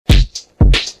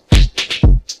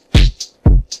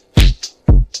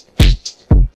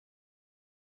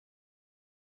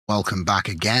Welcome back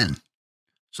again.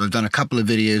 So I've done a couple of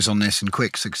videos on this in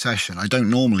quick succession. I don't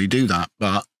normally do that,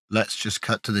 but let's just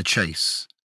cut to the chase.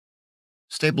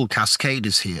 Stable Cascade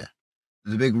is here.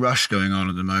 There's a big rush going on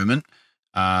at the moment.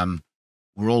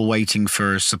 We're all waiting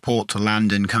for support to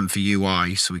land in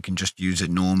ComfyUI so we can just use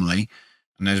it normally.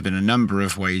 And there's been a number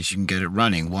of ways you can get it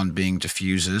running, one being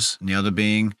diffusers and the other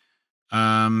being,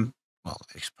 well,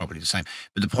 it's probably the same.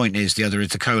 But the point is the other is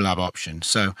the Colab option.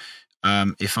 So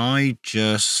if I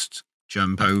just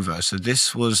jump over, so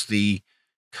this was the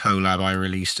Colab I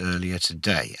released earlier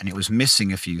today, and it was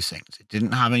missing a few things. It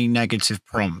didn't have any negative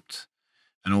prompt,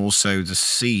 and also the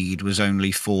seed was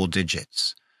only 4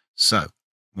 digits. So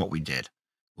what we did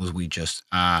was we just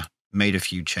made a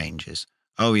few changes.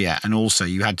 Oh yeah, and also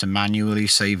you had to manually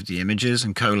save the images,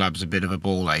 and Colab's a bit of a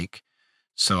ball ache.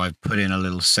 So I've put in a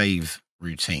little save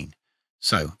routine.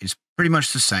 So it's pretty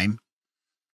much the same.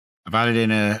 I've added in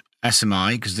a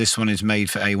SMI because this one is made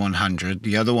for A100.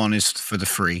 The other one is for the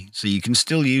free. So you can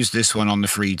still use this one on the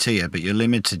free tier, but you're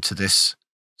limited to this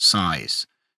size.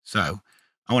 So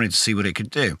I wanted to see what it could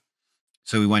do.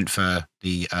 So we went for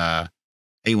the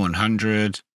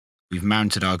A100. We've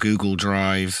mounted our Google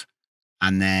Drive,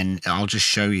 and then I'll just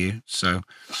show you. So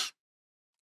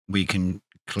we can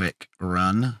click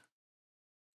Run,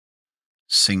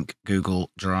 sync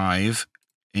Google Drive,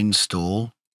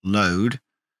 install, load,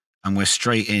 and we're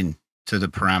straight in to the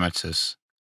parameters.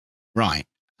 Right.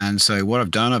 And so what I've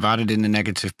done, I've added in the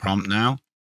negative prompt now.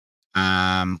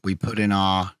 We put in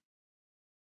our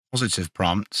positive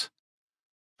prompt.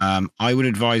 I would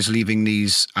advise leaving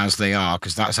these as they are,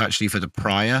 because that's actually for the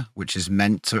prior, which is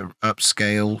meant to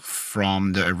upscale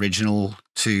from the original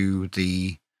to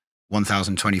the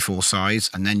 1024 size,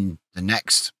 and then the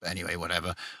next, anyway,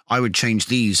 whatever. I would change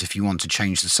these if you want to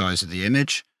change the size of the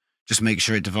image. Just make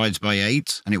sure it divides by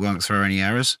 8 and it won't throw any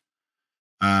errors.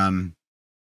 And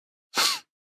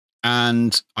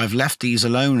I've left these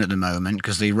alone at the moment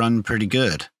because they run pretty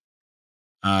good.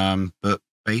 But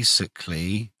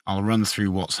basically, I'll run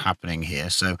through what's happening here.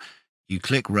 So you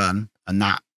click Run, and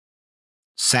that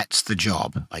sets the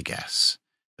job, I guess.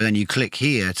 But then you click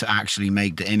here to actually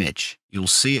make the image. You'll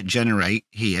see it generate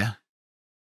here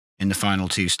in the final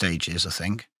 2 stages, I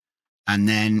think. And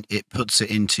then it puts it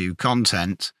into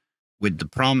content with the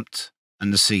prompt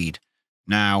and the seed.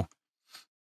 Now,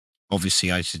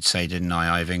 obviously, I should say, didn't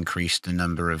I? I've increased the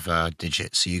number of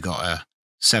digits. So you got a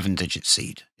 7-digit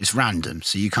seed. It's random,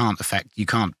 so you can't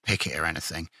pick it or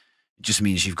anything. It just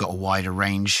means you've got a wider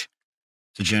range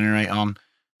to generate on.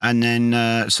 And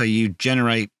then, so you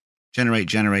generate,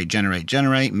 make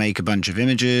a bunch of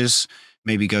images,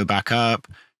 maybe go back up,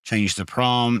 change the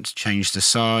prompt, change the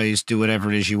size, do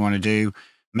whatever it is you want to do.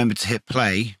 Remember to hit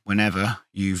play whenever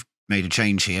you've made a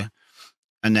change here,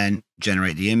 and then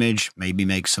generate the image, maybe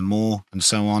make some more, and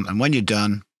so on. And when you're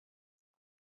done,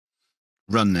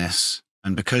 run this.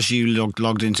 And because you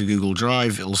logged into Google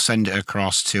Drive, it'll send it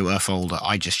across to a folder.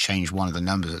 I just changed one of the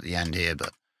numbers at the end here,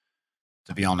 but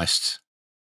to be honest,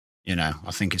 you know,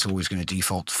 I think it's always going to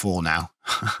default to 4 now.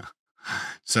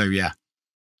 So yeah,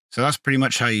 so that's pretty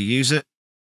much how you use it.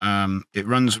 It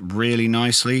runs really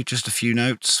nicely. Just a few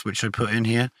notes, which I put in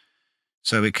here.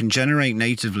 So it can generate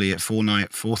natively at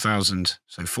 4,000,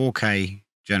 so 4K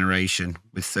generation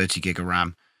with 30 gig of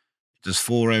RAM. It does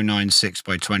 4096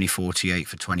 by 2048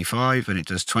 for 25, and it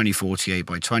does 2048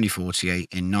 by 2048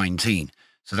 in 19.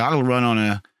 So that'll run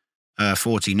on a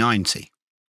 4090.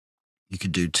 You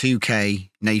could do 2K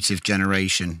native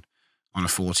generation on a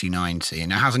 4090,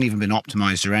 and it hasn't even been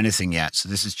optimized or anything yet. So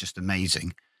this is just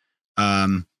amazing.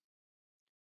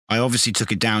 I obviously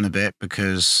took it down a bit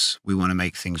because we want to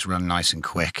make things run nice and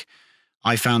quick.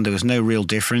 I found there was no real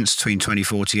difference between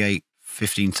 2048,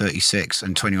 1536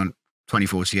 and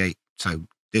 2048. So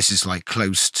this is like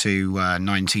close to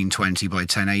 1920 by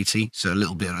 1080. So a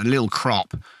little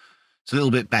crop. It's a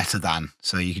little bit better than,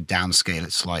 so you can downscale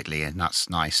it slightly, and that's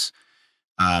nice.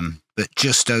 But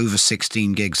just over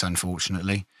 16 gigs,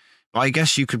 unfortunately. But I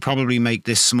guess you could probably make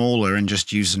this smaller and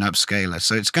just use an upscaler.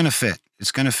 So it's going to fit.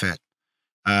 It's going to fit.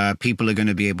 People are going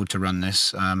to be able to run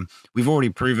this. We've already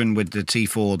proven with the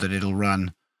T4 that it'll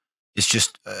run. It's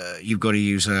just you've got to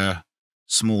use a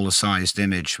smaller sized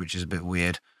image, which is a bit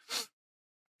weird.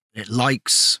 It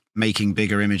likes making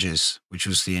bigger images, which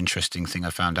was the interesting thing I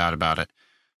found out about it.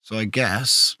 So I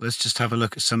guess let's just have a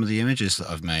look at some of the images that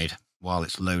I've made while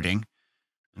it's loading,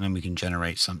 and then we can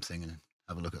generate something and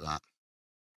have a look at that.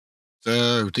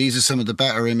 So these are some of the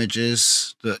better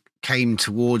images that came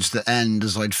towards the end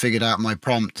as I'd figured out my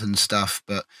prompt and stuff.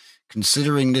 But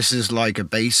considering this is like a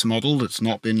base model that's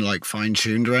not been like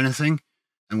fine-tuned or anything,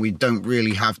 and we don't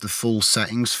really have the full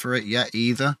settings for it yet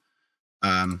either,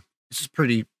 This is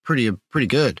pretty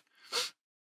good.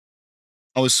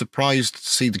 I was surprised to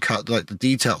see the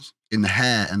details in the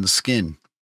hair and the skin.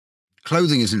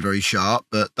 Clothing isn't very sharp,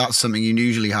 but that's something you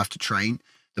usually have to train.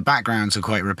 The backgrounds are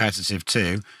quite repetitive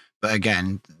too. But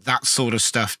again, that sort of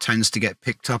stuff tends to get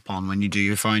picked up on when you do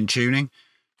your fine tuning.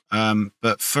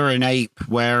 But for an ape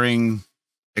wearing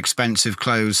expensive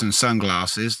clothes and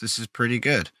sunglasses, this is pretty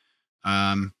good.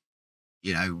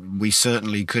 You know, we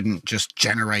certainly couldn't just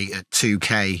generate at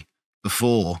 2K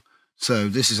before. So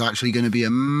this is actually going to be a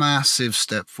massive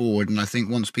step forward. And I think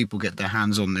once people get their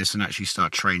hands on this and actually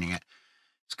start training it,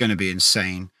 it's going to be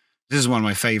insane. This is one of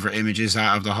my favorite images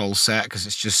out of the whole set because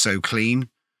it's just so clean.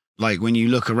 Like when you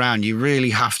look around, you really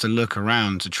have to look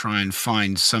around to try and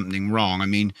find something wrong. I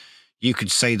mean, you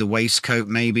could say the waistcoat,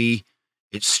 maybe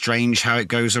it's strange how it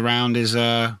goes around his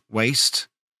waist,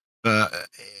 but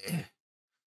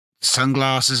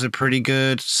sunglasses are pretty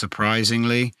good,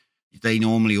 surprisingly. They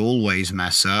normally always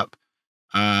mess up.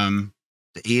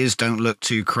 The ears don't look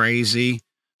too crazy.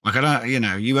 Like, I don't, you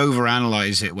know, you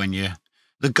overanalyze it when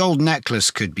the gold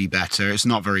necklace could be better. It's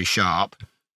not very sharp,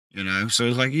 you know, so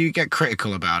it's like you get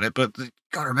critical about it, but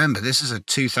gotta remember, this is a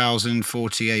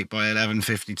 2048 by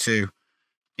 1152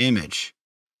 image.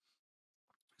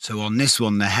 So on this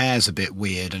one, the hair's a bit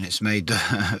weird and it's made,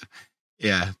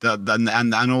 yeah,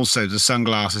 and also the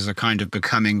sunglasses are kind of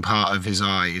becoming part of his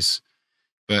eyes.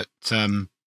 But we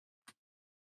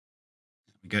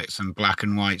get some black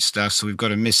and white stuff. So we've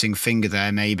got a missing finger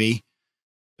there, maybe.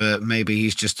 But maybe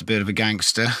he's just a bit of a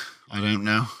gangster. I don't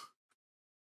know.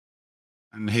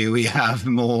 And here we have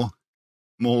more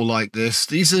like this.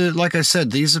 These are, like I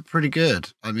said, these are pretty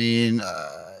good. I mean,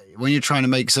 when you're trying to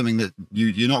make something that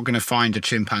you're not going to find a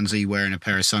chimpanzee wearing a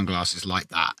pair of sunglasses like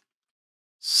that.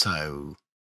 So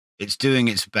it's doing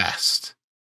its best.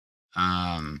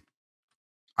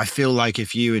 I feel like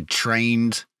if you had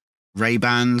trained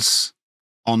Ray-Bans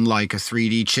on like a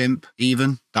 3D chimp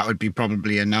even, that would be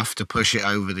probably enough to push it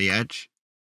over the edge.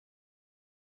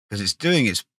 Because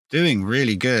it's doing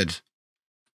really good.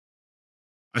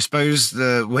 I suppose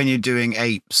when you're doing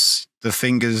apes, the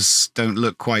fingers don't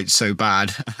look quite so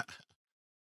bad.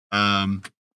 But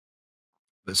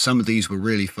some of these were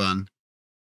really fun.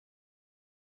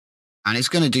 And it's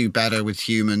going to do better with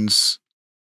humans,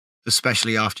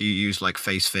 especially after you use like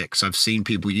FaceFix. I've seen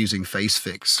people using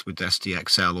FaceFix with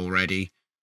SDXL already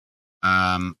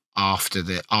after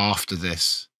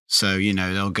this. So, you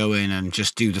know, they'll go in and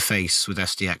just do the face with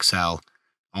SDXL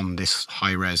on this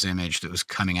high-res image that was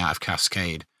coming out of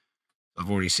Cascade. I've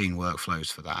already seen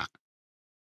workflows for that.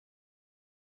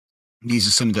 These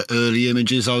are some of the early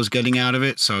images I was getting out of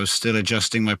it, so I was still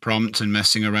adjusting my prompt and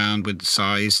messing around with the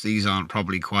size. These aren't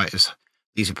probably quite as...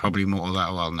 These are probably more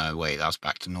like... Well, no, wait, that's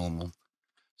back to normal.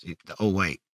 See, oh,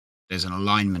 wait, there's an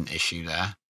alignment issue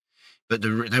there. But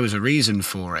there was a reason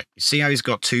for it. You see how he's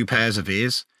got two pairs of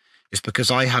ears? It's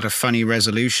because I had a funny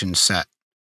resolution set.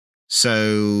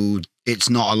 So it's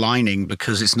not aligning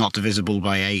because it's not divisible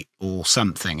by 8 or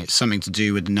something. It's something to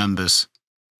do with the numbers.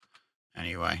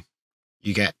 Anyway,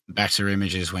 you get better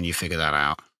images when you figure that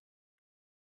out.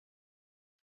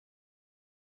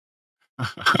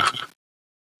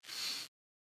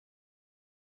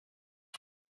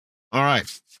 All right.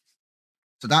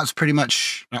 So that's pretty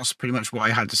much what I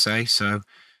had to say. So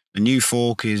the new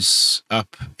fork is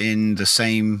up in the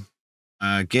same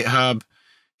GitHub.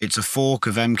 It's a fork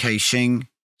of MK Xing.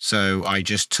 So I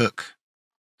just took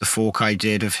the fork I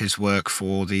did of his work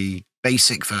for the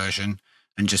basic version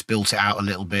and just built it out a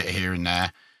little bit here and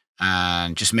there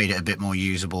and just made it a bit more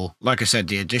usable. Like I said,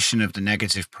 the addition of the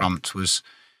negative prompt was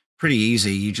pretty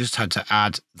easy. You just had to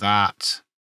add that,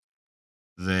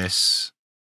 this,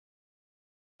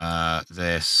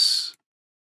 this,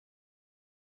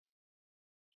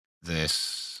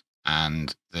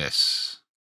 and this.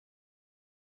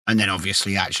 And then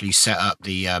obviously actually set up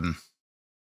the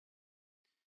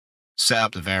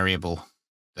variable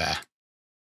there.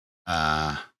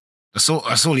 That's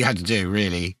all you had to do,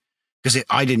 really, because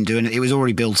I didn't do it. It was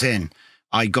already built in.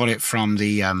 I got it from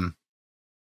the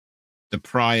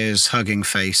prior's hugging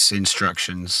face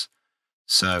instructions.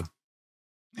 So,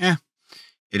 yeah,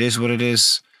 it is what it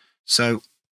is. So,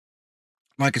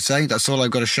 like I say, that's all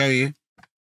I've got to show you.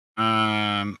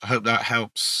 I hope that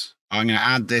helps. I'm going to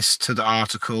add this to the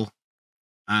article,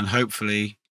 and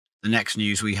hopefully the next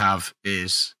news we have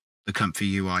is the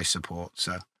ComfyUI support.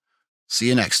 So, see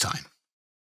you next time.